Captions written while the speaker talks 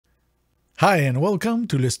Hi and welcome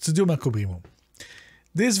to Le Studio Marco Primeau.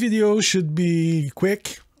 This video should be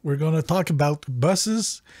quick. We're going to talk about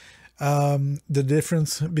buses, the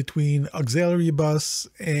difference between auxiliary bus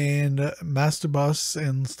and master bus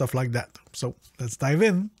and stuff like that. So let's dive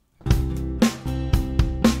in.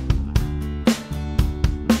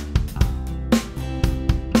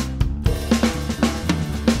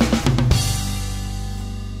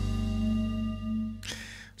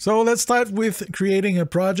 So let's start with creating a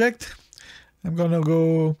project. I'm gonna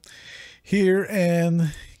go here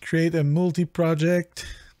and create a multi-project.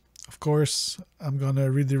 Of course, I'm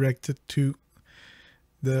gonna redirect it to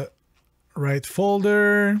the right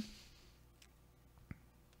folder.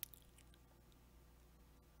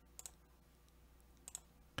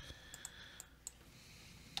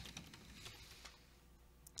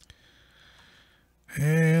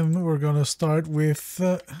 And we're gonna start with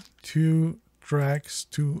 2 tracks,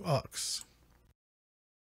 2 aux.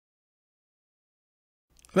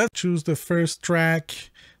 Let's choose the first track.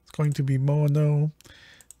 It's going to be mono.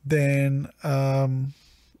 Then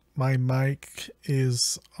my mic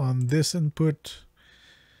is on this input.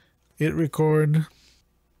 Hit record.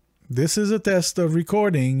 This is a test of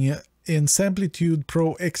recording in Samplitude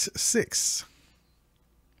Pro X6.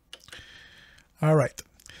 All right.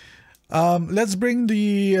 Let's bring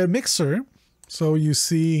the mixer. So you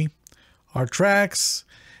see our tracks.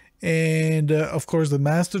 And of course the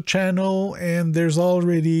master channel, and there's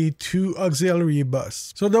already 2 auxiliary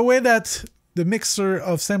bus. So the way that the mixer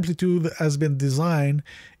of Samplitude has been designed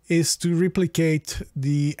is to replicate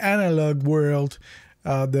the analog world,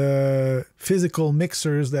 the physical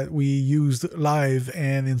mixers that we used live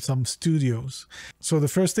and in some studios. So the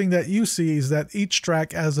first thing that you see is that each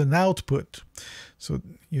track has an output. So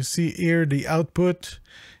you see here the output.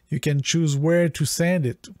 You can choose where to send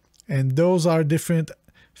it, and those are different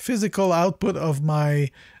physical output of my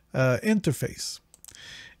interface.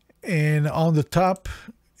 And on the top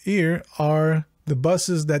here are the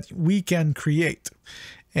buses that we can create.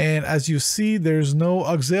 And as you see, there's no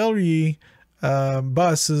auxiliary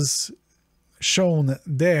buses shown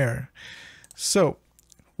there. So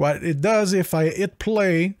what it does, if I hit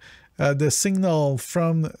play, the signal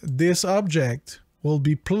from this object will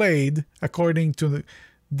be played according to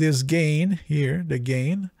this gain here, the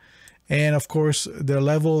gain. And of course, the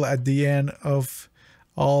level at the end of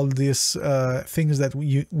all these things that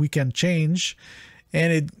we can change.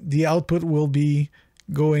 And the output will be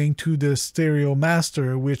going to the stereo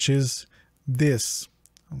master, which is this.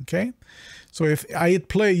 Okay. So if I hit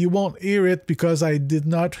play, you won't hear it because I did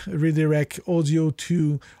not redirect audio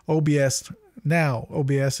to OBS now.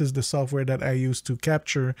 OBS is the software that I use to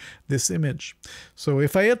capture this image. So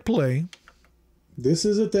if I hit play, this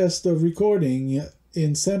is a test of recording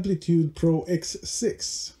in Samplitude Pro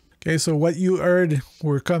X6. Okay, so what you heard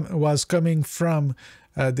was coming from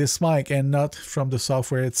this mic and not from the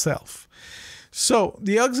software itself. So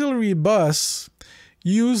the auxiliary bus,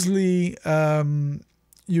 usually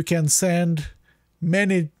you can send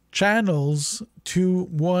many channels to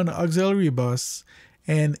one auxiliary bus,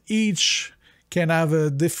 and each can have a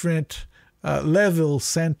different level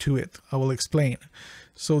sent to it. I will explain.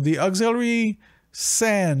 So the auxiliary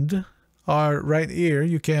send are right here.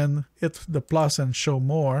 You can hit the plus and show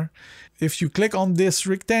more. If you click on this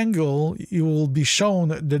rectangle, you will be shown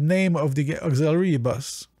the name of the auxiliary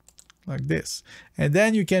bus, like this. And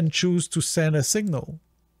then you can choose to send a signal.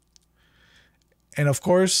 And of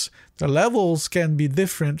course, the levels can be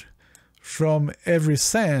different from every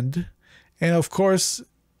send. And of course,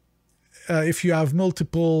 if you have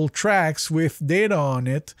multiple tracks with data on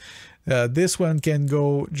it, this one can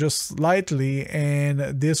go just slightly, and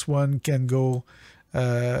this one can go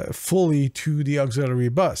fully to the auxiliary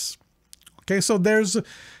bus. Okay, so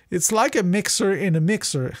it's like a mixer in a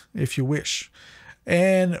mixer, if you wish.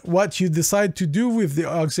 And what you decide to do with the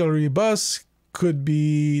auxiliary bus could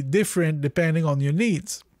be different depending on your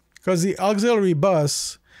needs, because the auxiliary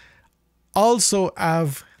bus also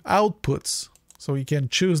have outputs, so you can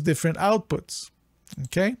choose different outputs.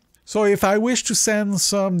 Okay. So if I wish to send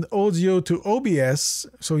some audio to OBS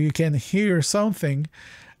so you can hear something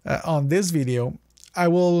on this video, I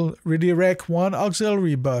will redirect one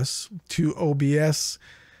auxiliary bus to OBS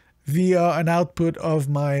via an output of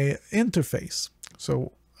my interface.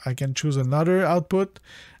 So I can choose another output.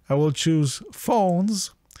 I will choose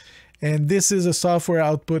phones, and this is a software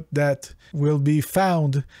output that will be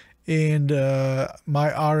found in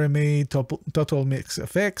my RMA Total Mix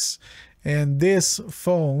FX. And this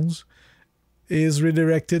phones is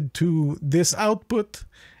redirected to this output,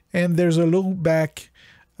 and there's a loop back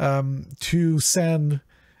to send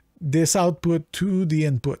this output to the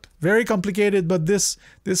input. Very complicated, but this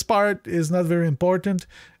part is not very important.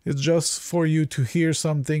 It's just for you to hear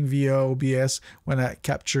something via OBS when I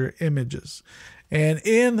capture images. And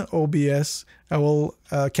in OBS, I will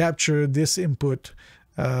capture this input,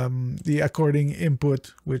 the according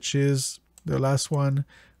input, which is the last one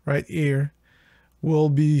right here, will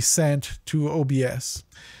be sent to OBS.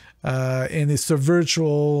 And it's a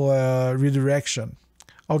virtual redirection.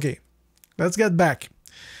 Okay, let's get back.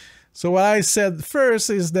 So what I said first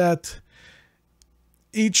is that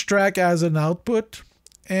each track has an output,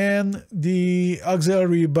 and the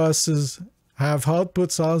auxiliary buses have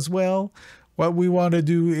outputs as well. What we want to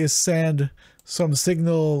do is send some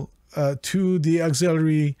signal to the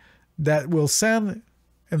auxiliary that will send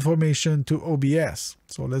information to OBS.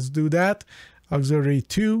 So let's do that. Auxiliary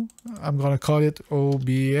 2, I'm going to call it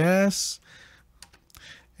OBS,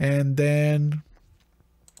 and then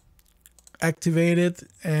activate it,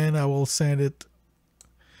 and I will send it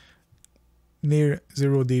near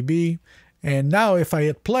 0 dB. And now if I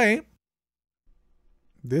hit play,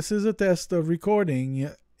 this is a test of recording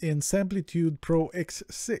in Samplitude Pro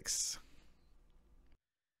X6.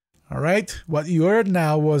 All right, what you heard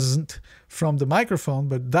now wasn't from the microphone,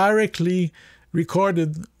 but directly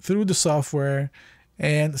recorded through the software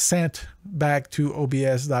and sent back to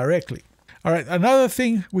OBS directly. All right, another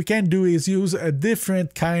thing we can do is use a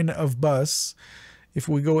different kind of bus. If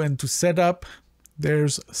we go into setup,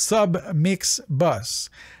 there's Submix Bus.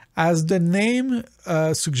 As the name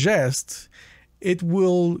suggests, it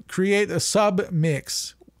will create a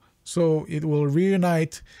submix. So it will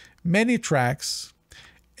reunite many tracks,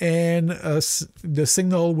 and the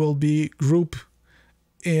signal will be grouped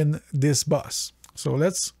in this bus. So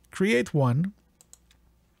let's create one.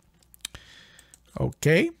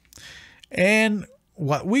 Okay. And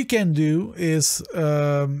what we can do is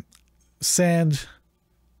send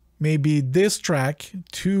maybe this track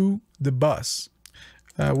to the bus,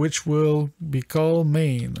 which will be called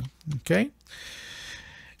main. Okay.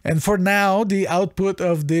 And for now, the output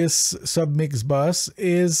of this submix bus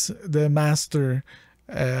is the master.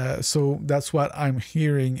 So that's what I'm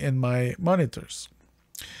hearing in my monitors.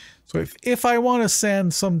 So if I want to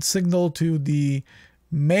send some signal to the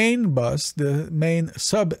main bus, the main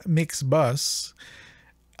submix bus,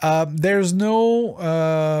 there's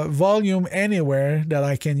no volume anywhere that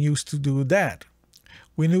I can use to do that.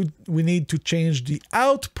 We need to change the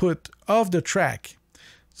output of the track.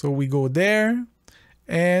 So we go there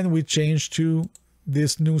and we change to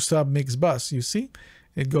this new submix bus. You see,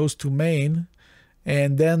 it goes to main,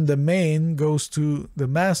 and then the main goes to the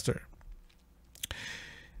master.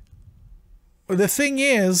 The thing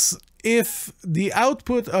is, if the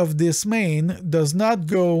output of this main does not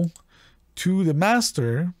go to the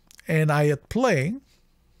master and I hit play,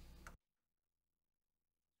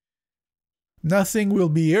 nothing will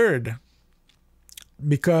be heard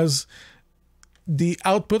because the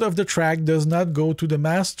output of the track does not go to the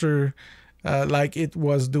master like it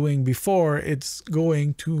was doing before. It's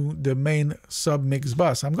going to the main submix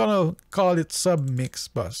bus. I'm going to call it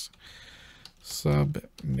submix bus.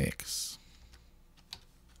 Submix.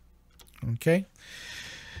 Okay.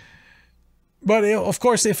 But of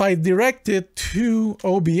course, if I direct it to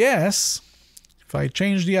OBS, if I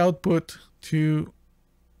change the output to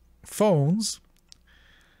phones,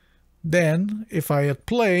 then if I hit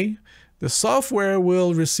play, the software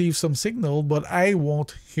will receive some signal, but I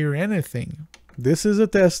won't hear anything. This is a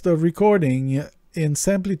test of recording in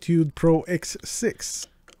Samplitude Pro X6.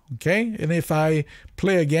 Okay, and if I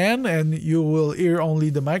play again, and you will hear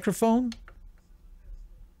only the microphone.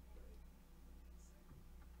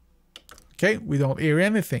 Okay, we don't hear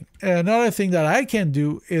anything. Another thing that I can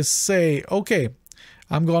do is say, okay,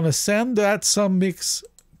 I'm going to send that submix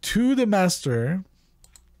to the master.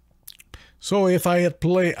 So if I hit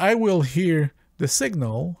play, I will hear the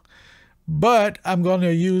signal, but I'm going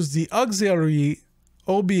to use the auxiliary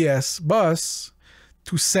OBS bus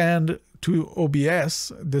to send to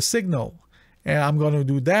OBS the signal. And I'm going to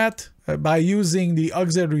do that by using the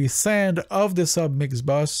auxiliary send of the submix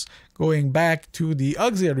bus going back to the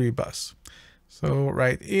auxiliary bus. So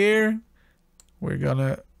right here, we're going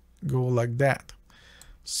to go like that.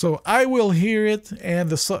 So I will hear it,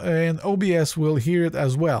 and OBS will hear it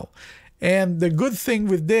as well. And the good thing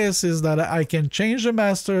with this is that I can change the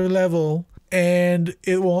master level and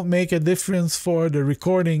it won't make a difference for the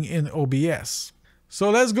recording in OBS.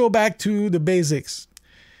 So let's go back to the basics.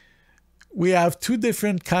 We have two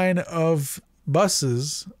different kind of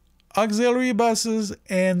buses, auxiliary buses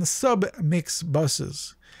and submix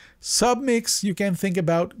buses. Submix, you can think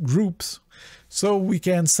about groups. So we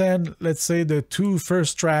can send, let's say, the two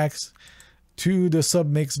first tracks to the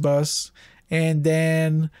submix bus, and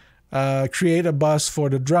then create a bus for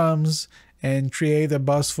the drums and create a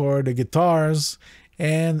bus for the guitars.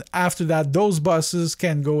 And after that, those buses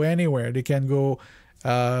can go anywhere. They can go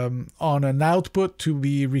on an output to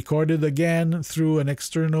be recorded again through an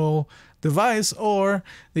external device, or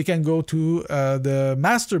they can go to the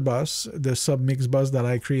master bus, the submix bus that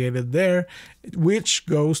I created there, which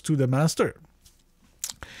goes to the master.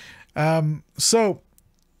 So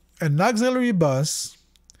an auxiliary bus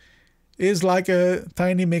is like a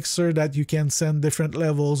tiny mixer that you can send different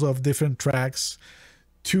levels of different tracks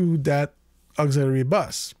to that auxiliary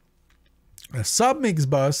bus. A submix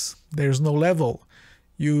bus, there's no level.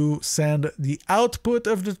 You send the output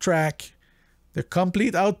of the track, the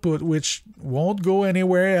complete output, which won't go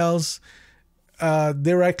anywhere else,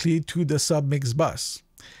 directly to the submix bus.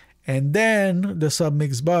 And then the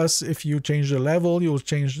submix bus, if you change the level, you'll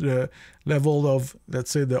change the level of,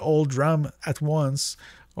 let's say, the old drum at once,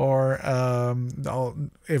 or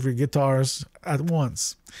every guitars at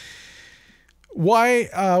once. Why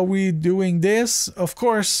are we doing this? Of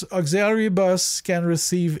course, auxiliary bus can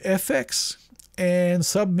receive FX, and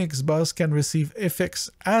submix bus can receive FX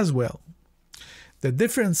as well. The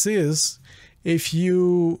difference is, if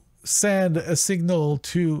you send a signal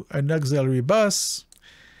to an auxiliary bus,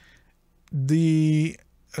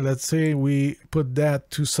 let's say we put that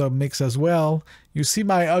to submix as well. You see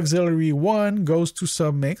my auxiliary 1 goes to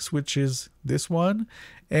submix, which is this one,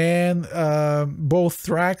 and both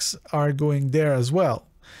tracks are going there as well.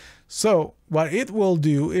 So what it will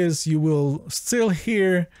do is you will still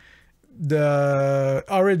hear the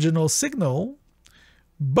original signal,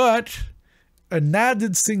 but an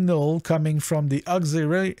added signal coming from the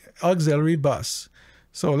auxiliary bus.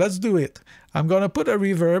 So let's do it. I'm going to put a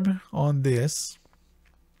reverb on this.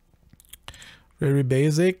 Very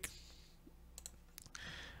basic.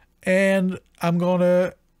 And I'm going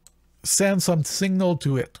to send some signal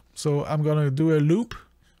to it. So I'm going to do a loop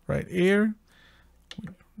right here.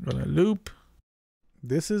 I'm going to loop.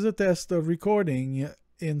 This is a test of recording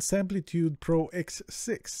in Samplitude Pro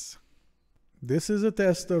X6. This is a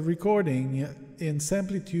test of recording in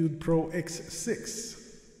Samplitude Pro X6.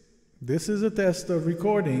 This is a test of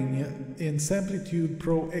recording in Samplitude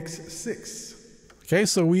Pro X6. Okay,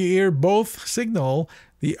 so we hear both signal,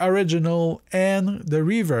 the original and the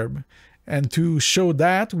reverb. And to show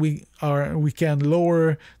that, we can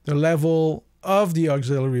lower the level of the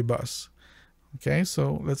auxiliary bus. Okay,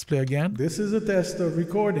 so let's play again. This is a test of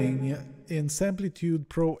recording in Samplitude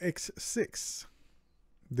Pro X6.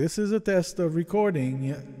 This is a test of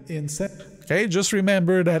recording in Okay, just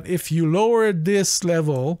remember that if you lower this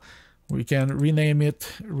level, we can rename it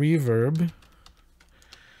reverb.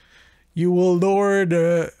 You will lower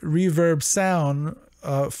the reverb sound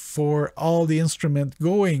for all the instrument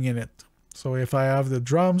going in it. So if I have the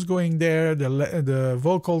drums going there, the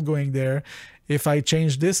vocal going there, if I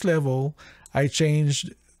change this level, I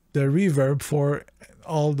changed the reverb for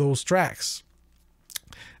all those tracks.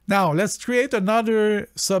 Now let's create another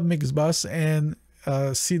submix bus and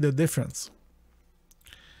see the difference.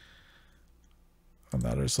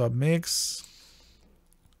 Another submix.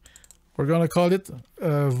 We're going to call it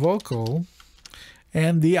vocal,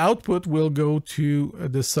 and the output will go to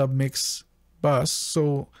the submix bus.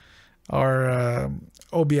 So our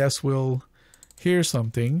OBS will hear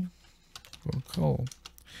something. Vocal.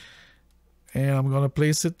 And I'm going to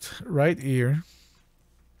place it right here.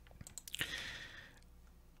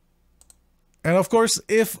 And of course,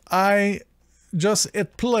 if I just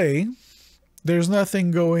hit play, there's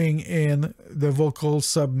nothing going in the vocal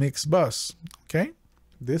submix bus. Okay?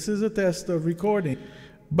 This is a test of recording.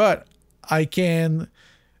 But I can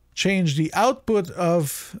change the output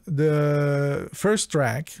of the first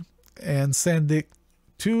track and send it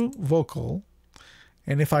to vocal.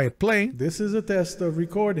 And if I hit play, this is a test of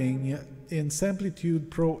recording in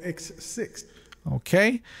Samplitude Pro X6.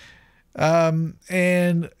 Okay?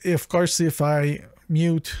 And of course, if I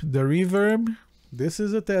mute the reverb, this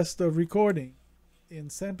is a test of recording in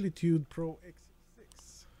Samplitude Pro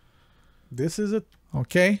X6. This is a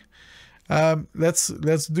okay. Let's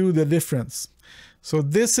do the difference. So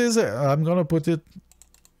this is I'm gonna put it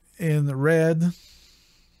in red,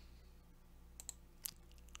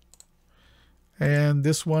 and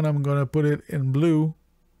this one I'm gonna put it in blue,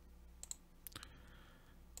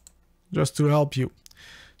 just to help you.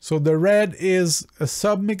 So the red is a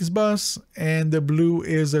submix bus and the blue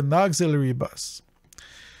is an auxiliary bus.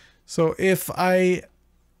 So if I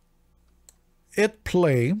hit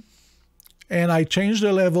play and I change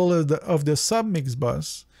the level of the submix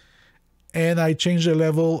bus and I change the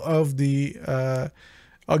level of the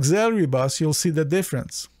auxiliary bus, you'll see the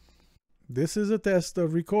difference. This is a test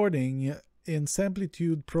of recording in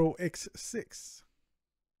Samplitude Pro X6.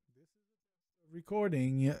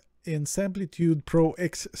 Recording in Samplitude Pro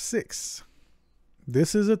X6.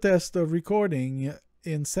 This is a test of recording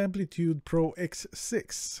in Samplitude Pro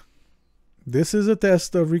X6. This is a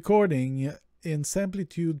test of recording in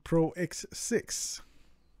Samplitude Pro X6.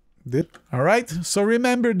 All right, so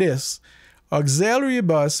remember this. Auxiliary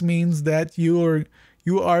bus means that you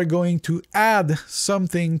are going to add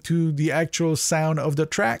something to the actual sound of the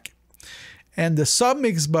track. And the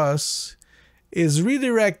submix bus is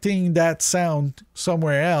redirecting that sound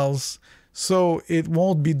somewhere else so it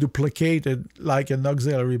won't be duplicated like an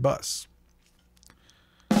auxiliary bus.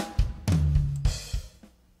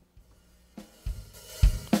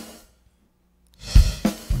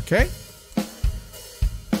 Okay.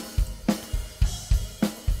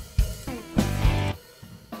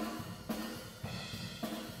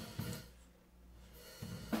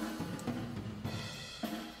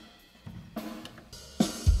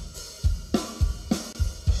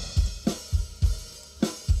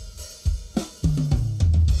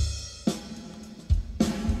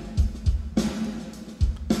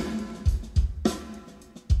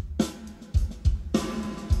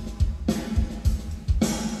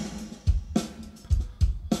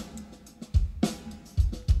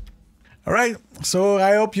 Alright, so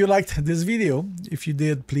I hope you liked this video. If you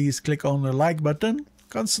did, please click on the like button,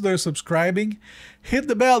 consider subscribing, hit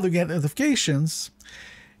the bell to get notifications.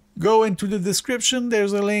 Go into the description,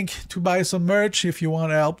 there's a link to buy some merch if you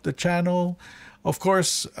want to help the channel. Of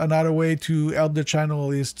course, another way to help the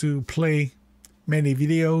channel is to play many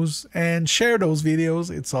videos and share those videos.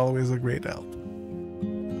 It's always a great help.